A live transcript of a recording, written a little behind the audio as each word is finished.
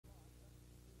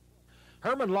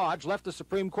Herman Lodge left the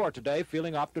Supreme Court today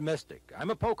feeling optimistic.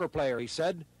 I'm a poker player, he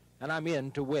said, and I'm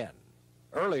in to win.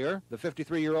 Earlier, the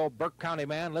 53-year-old Burke County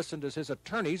man listened as his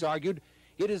attorneys argued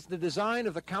it is the design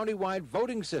of the county-wide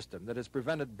voting system that has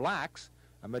prevented blacks,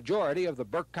 a majority of the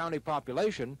Burke County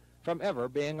population, from ever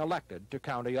being elected to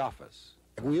county office.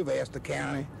 We've asked the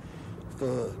county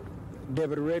for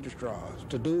deputy registrars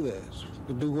to do this,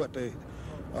 to do what the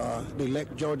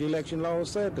Georgia election laws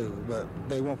said to, but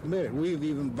they won't permit it. We've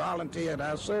even volunteered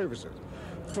our services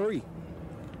free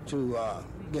to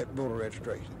get voter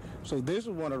registration. So this is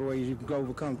one of the ways you can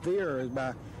overcome fear, is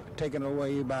by taking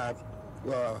away by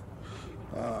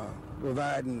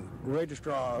providing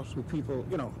registrars who people,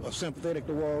 are sympathetic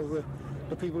towards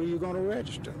the people you're going to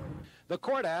register. The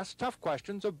court asked tough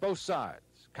questions of both sides.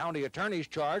 County attorneys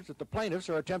charged that the plaintiffs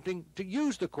are attempting to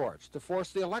use the courts to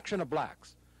force the election of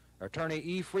blacks. Attorney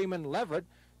E. Freeman Levert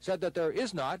said that there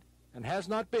is not and has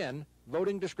not been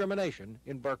voting discrimination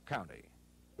in Burke County.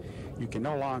 You can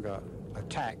no longer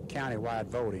attack countywide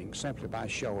voting simply by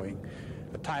showing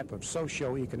the type of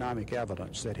socio-economic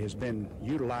evidence that has been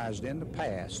utilized in the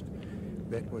past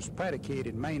that was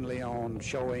predicated mainly on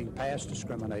showing past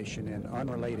discrimination in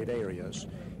unrelated areas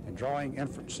and drawing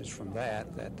inferences from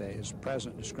that there is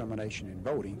present discrimination in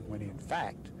voting, when in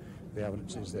fact the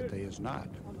evidence is that there is not.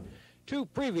 Two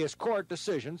previous court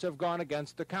decisions have gone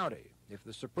against the county. If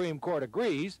the Supreme Court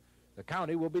agrees, the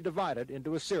county will be divided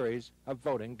into a series of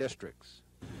voting districts.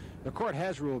 The court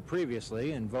has ruled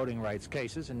previously in voting rights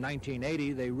cases. In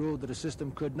 1980, they ruled that a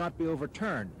system could not be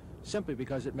overturned simply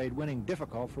because it made winning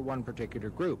difficult for one particular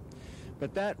group.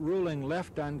 But that ruling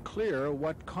left unclear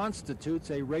what constitutes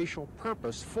a racial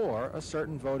purpose for a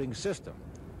certain voting system.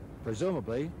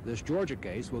 Presumably, this Georgia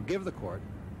case will give the court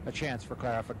a chance for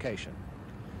clarification.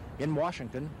 In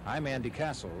Washington, I'm Andy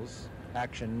Cassels,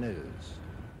 Action News.